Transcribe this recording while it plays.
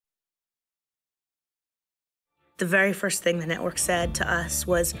The very first thing the network said to us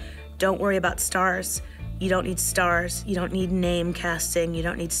was, don't worry about stars. You don't need stars. You don't need name casting. You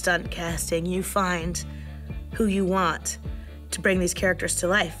don't need stunt casting. You find who you want to bring these characters to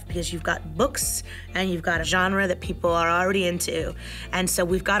life, because you've got books and you've got a genre that people are already into. And so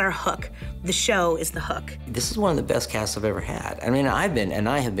we've got our hook. The show is the hook. This is one of the best casts I've ever had. I mean,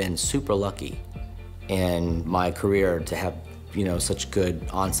 I have been super lucky in my career to have, you know, such good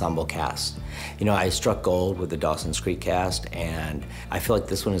ensemble cast. You know, I struck gold with the Dawson's Creek cast, and I feel like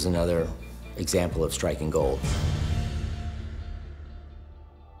this one is another example of striking gold.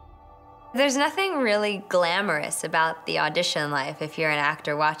 There's nothing really glamorous about the audition life. If you're an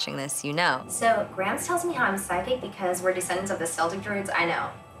actor watching this, you know. So Grams tells me how I'm psychic because we're descendants of the Celtic druids. I know.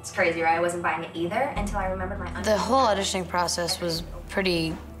 It's crazy, right? I wasn't buying it either until I remembered my... The whole auditioning process was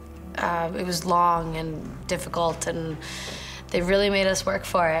pretty, it was long and difficult, and they really made us work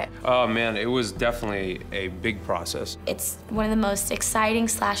for it. Oh man, it was definitely a big process. It's one of the most exciting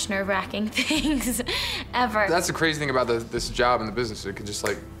 / nerve-wracking things ever. That's the crazy thing about this job and the business. It could just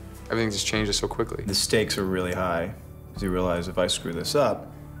like, everything just changes so quickly. The stakes are really high, because you realize if I screw this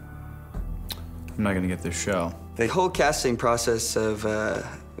up, I'm not gonna get this show. The whole casting process of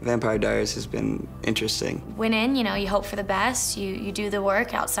Vampire Diaries has been interesting. Went in, you know, you hope for the best, you do the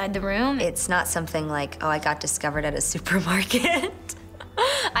work outside the room. It's not something like, oh, I got discovered at a supermarket.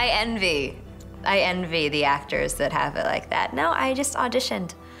 I envy the actors that have it like that. No, I just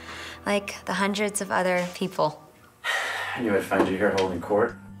auditioned like the hundreds of other people. I knew I'd find you here holding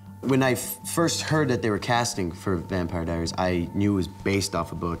court. When I first heard that they were casting for Vampire Diaries, I knew it was based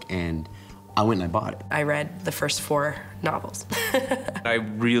off a book, and I went and I bought it. I read the first 4 novels. I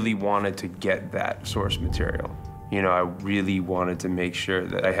really wanted to get that source material. You know, I really wanted to make sure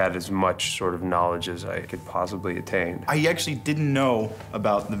that I had as much sort of knowledge as I could possibly attain. I actually didn't know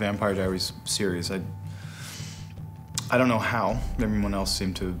about the Vampire Diaries series. I don't know how. Everyone else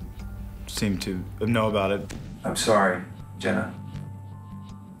seemed to know about it. I'm sorry, Jenna.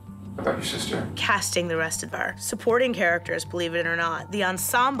 About your sister. Casting the rest of our supporting characters, believe it or not, the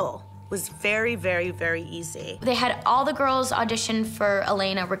ensemble was very, very, very easy. They had all the girls audition for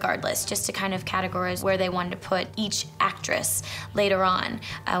Elena regardless, just to kind of categorize where they wanted to put each actress later on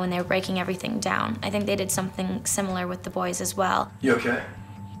when they were breaking everything down. I think they did something similar with the boys as well. You okay?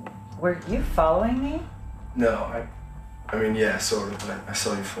 Were you following me? No, I mean, yeah, sort of. I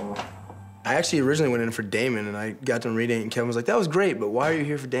saw you fall. I actually originally went in for Damon, and I got done reading it, and Kevin was like, that was great, but why are you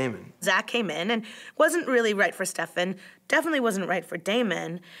here for Damon? Zach came in and wasn't really right for Stefan, definitely wasn't right for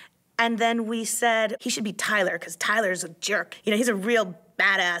Damon, and then we said he should be Tyler, because Tyler's a jerk. You know, he's a real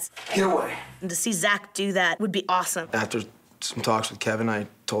badass. Get away. And to see Zach do that would be awesome. After some talks with Kevin, I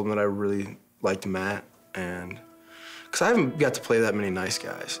told him that I really liked Matt, and because I haven't got to play that many nice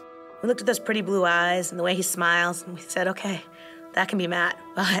guys. We looked at those pretty blue eyes and the way he smiles, and we said, okay, that can be Matt.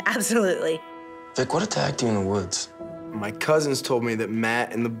 Absolutely. Vic, what attacked you in the woods? My cousins told me that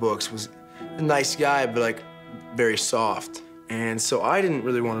Matt in the books was a nice guy, but like very soft. And so I didn't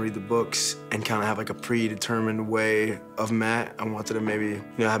really want to read the books and kind of have like a predetermined way of Matt. I wanted to maybe, you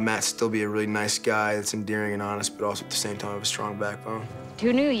know, have Matt still be a really nice guy that's endearing and honest, but also at the same time have a strong backbone.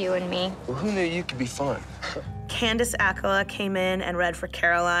 Who knew you and me? Well, who knew you could be fun? Candice Accola came in and read for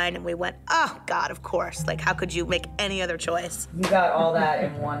Caroline, and we went, oh, God, of course. Like, how could you make any other choice? You got all that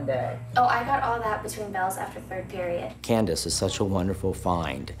in one day. Oh, I got all that between bells after 3rd period. Candice is such a wonderful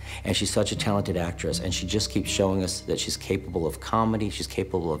find, and she's such a talented actress, and she just keeps showing us that she's capable of comedy, she's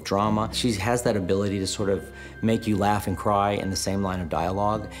capable of drama. She has that ability to sort of make you laugh and cry in the same line of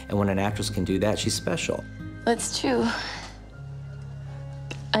dialogue, and when an actress can do that, she's special. That's true.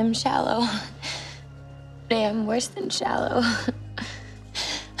 I'm shallow. I am worse than shallow.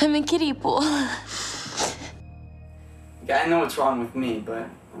 I'm a kiddie pool. I know what's wrong with me, but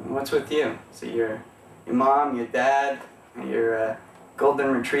what's with you? So your mom, your dad, your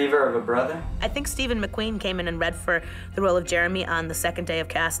golden retriever of a brother? I think Stephen McQueen came in and read for the role of Jeremy on the 2nd day of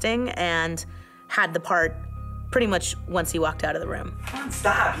casting and had the part pretty much once he walked out of the room. Come on,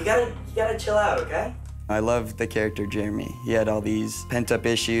 stop. You gotta chill out, okay? I love the character Jeremy. He had all these pent-up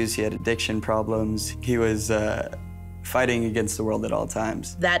issues. He had addiction problems. He was fighting against the world at all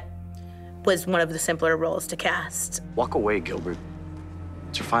times. That was one of the simpler roles to cast. Walk away, Gilbert.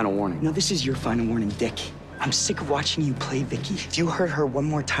 It's your final warning. No, this is your final warning, Dick. I'm sick of watching you play Vicky. If you hurt her one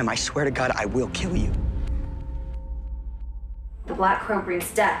more time, I swear to God, I will kill you. The Black Crow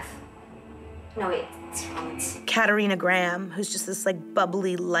brings death. No, wait. Katarina Graham, who's just this like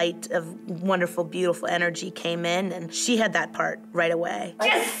bubbly light of wonderful, beautiful energy, came in, and she had that part right away.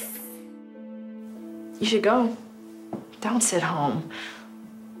 Yes! You should go. Don't sit home.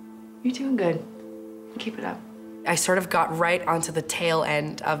 You're doing good. Keep it up. I sort of got right onto the tail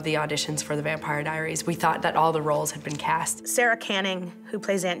end of the auditions for the Vampire Diaries. We thought that all the roles had been cast. Sarah Canning, who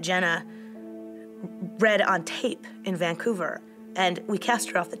plays Aunt Jenna, read on tape in Vancouver, and we cast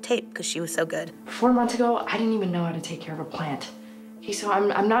her off the tape because she was so good. 4 months ago, I didn't even know how to take care of a plant. Okay, so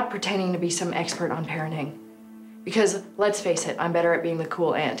I'm not pretending to be some expert on parenting. Because, let's face it, I'm better at being the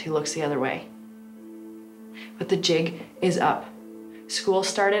cool aunt who looks the other way. But the jig is up. School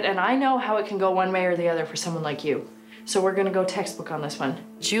started, and I know how it can go one way or the other for someone like you. So we're gonna go textbook on this one.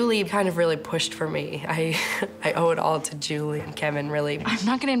 Julie kind of really pushed for me. I owe it all to Julie and Kevin, really. I'm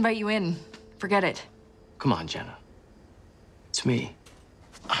not gonna invite you in. Forget it. Come on, Jenna. It's me.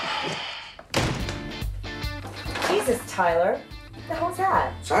 Jesus, Tyler. What the hell's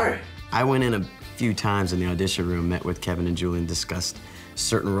that? Sorry. I went in a few times in the audition room, met with Kevin and Julie, and discussed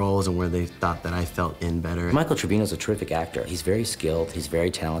certain roles and where they thought that I felt in better. Michael Trevino's a terrific actor. He's very skilled, he's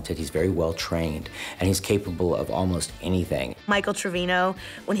very talented, he's very well trained, and he's capable of almost anything. Michael Trevino,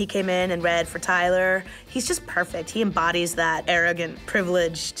 when he came in and read for Tyler, he's just perfect. He embodies that arrogant,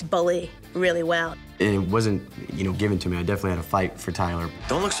 privileged bully really well. And it wasn't, given to me. I definitely had to fight for Tyler.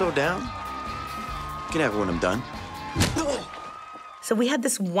 Don't look so down. You can have it when I'm done. So we had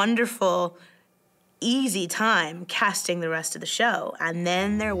this wonderful, easy time casting the rest of the show. And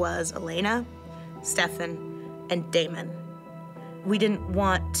then there was Elena, Stefan, and Damon. We didn't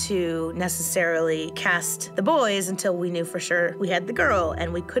want to necessarily cast the boys until we knew for sure we had the girl,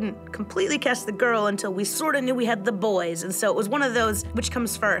 and we couldn't completely cast the girl until we sort of knew we had the boys. And so it was one of those, which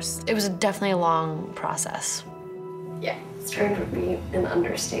comes first? It was definitely a long process. Yeah, strange would be an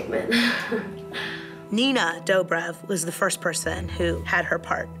understatement. Nina Dobrev was the first person who had her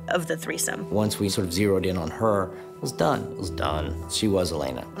part of the threesome. Once we sort of zeroed in on her, it was done. It was done. She was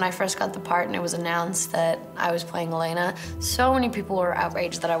Elena. When I first got the part and it was announced that I was playing Elena, so many people were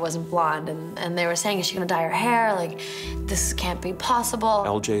outraged that I wasn't blonde, and they were saying, is she gonna dye her hair? Like, this can't be possible.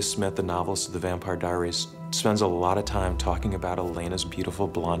 L.J. Smith, the novelist of the Vampire Diaries, spends a lot of time talking about Elena's beautiful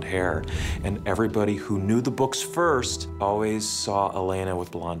blonde hair, and everybody who knew the books first always saw Elena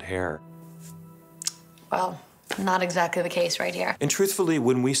with blonde hair. Well, not exactly the case right here. And truthfully,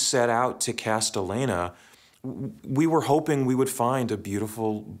 when we set out to cast Elena, we were hoping we would find a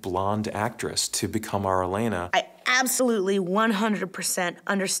beautiful blonde actress to become our Elena. I absolutely 100%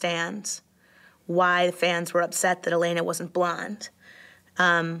 understand why the fans were upset that Elena wasn't blonde.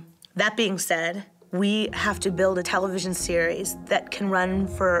 That being said, we have to build a television series that can run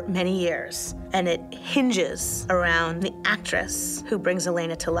for many years, and it hinges around the actress who brings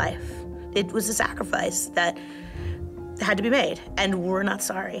Elena to life. It was a sacrifice that had to be made, and we're not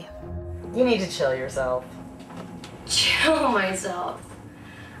sorry. You need to chill yourself. Chill myself.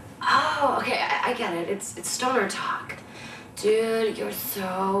 Oh, okay, I get it. It's stoner talk. Dude, you're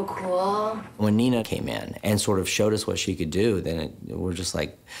so cool. When Nina came in and sort of showed us what she could do, then we're just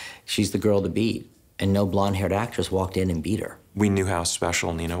like, she's the girl to beat. And no blonde-haired actress walked in and beat her. We knew how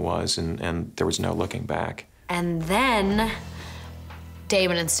special Nina was, and there was no looking back. And then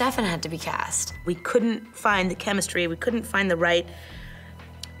Damon and Stefan had to be cast. We couldn't find the chemistry. We couldn't find the right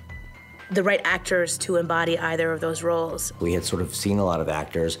actors to embody either of those roles. We had sort of seen a lot of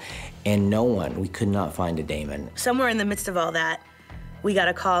actors, and we could not find a Damon. Somewhere in the midst of all that, we got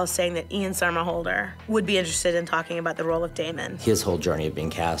a call saying that Ian Somerhalder would be interested in talking about the role of Damon. His whole journey of being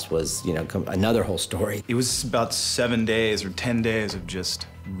cast was, another whole story. It was about 7 days or 10 days of just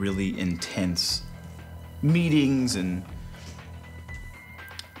really intense meetings and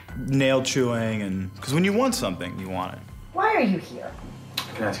nail chewing, and because when you want something, you want it. Why are you here?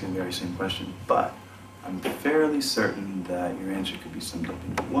 I can ask you the very same question, but I'm fairly certain that your answer could be summed up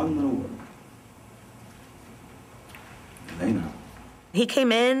in one little word. Elena. He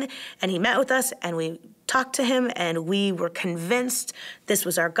came in and he met with us and we talked to him and we were convinced this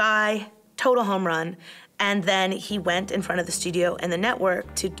was our guy, total home run. And then he went in front of the studio and the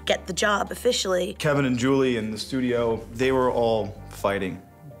network to get the job officially. Kevin and Julie in the studio, they were all fighting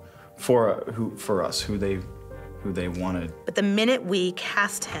for us, who they wanted. But the minute we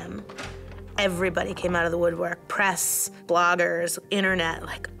cast him, everybody came out of the woodwork. Press, bloggers, internet,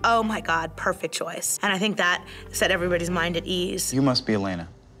 like, oh my God, perfect choice. And I think that set everybody's mind at ease. You must be Elena.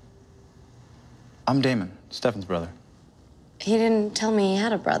 I'm Damon, Stefan's brother. He didn't tell me he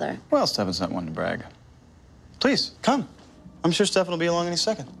had a brother. Well, Stefan's not one to brag. Please, come. I'm sure Stefan will be along any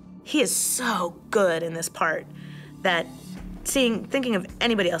second. He is so good in this part that thinking of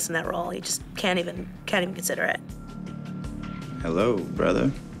anybody else in that role, you just can't even consider it. Hello,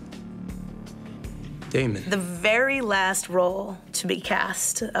 brother. Damon. The very last role to be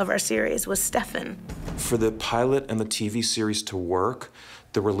cast of our series was Stefan. For the pilot and the TV series to work,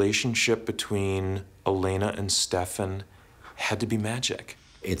 The relationship between Elena and Stefan had to be magic.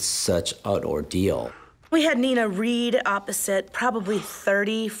 It's such an ordeal. We had Nina read opposite probably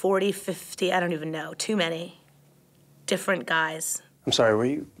 30, 40, 50, I don't even know, too many different guys. I'm sorry, were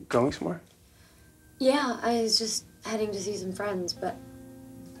you going somewhere? Yeah, I was just heading to see some friends, but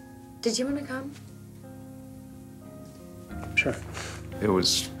did you want to come? Sure. It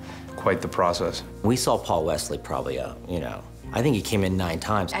was quite the process. We saw Paul Wesley probably, I think he came in 9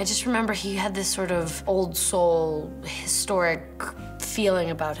 times. I just remember he had this sort of old soul, historic feeling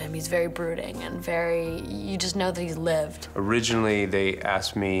about him. He's very brooding and you just know that he's lived. Originally, they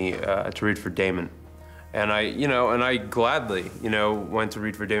asked me to read for Damon. And I gladly, went to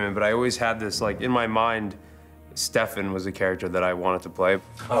read for Damon, but I always had this, like, in my mind, Stefan was a character that I wanted to play.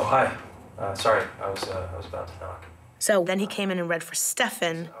 Oh, hi. Sorry, I was about to knock. So then he came in and read for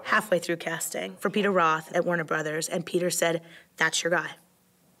Stefan halfway through casting for Peter Roth at Warner Brothers, and Peter said, "That's your guy."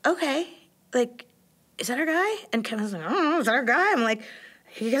 Okay, like, is that our guy? And Kevin was like, "I don't know, is that our guy?" I'm like,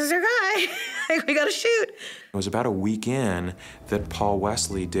 "He is our guy." Like, we gotta shoot. It was about a week in that Paul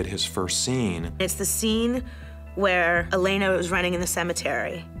Wesley did his first scene. It's the scene where Elena was running in the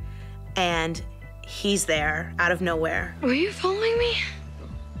cemetery, and he's there out of nowhere. Were you following me?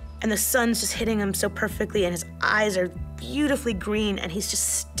 And the sun's just hitting him so perfectly, and his eyes are beautifully green, and he's just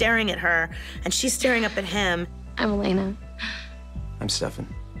staring at her, and she's staring up at him. I'm Elena. I'm Stefan.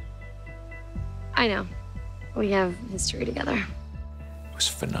 I know. We have history together. It was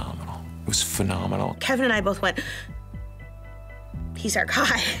phenomenal. It was phenomenal. Kevin and I both went, he's our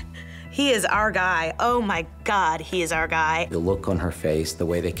guy. He is our guy. Oh my God, he is our guy. The look on her face, the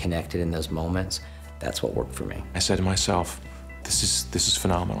way they connected in those moments, that's what worked for me. I said to myself, this is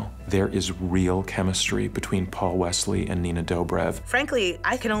phenomenal. There is real chemistry between Paul Wesley and Nina Dobrev. Frankly,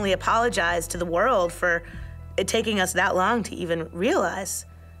 I can only apologize to the world for it taking us that long to even realize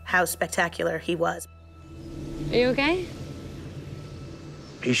how spectacular he was. Are you okay?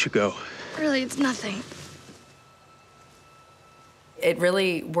 You should go. Really, it's nothing. It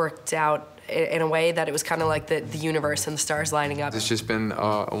really worked out in a way that it was kind of like the universe and the stars lining up. It's just been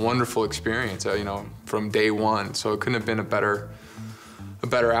a wonderful experience, from day one. So it couldn't have been a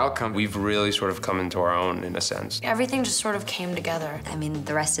better outcome. We've really sort of come into our own, in a sense. Everything just sort of came together. I mean,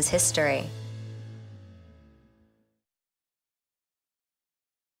 the rest is history.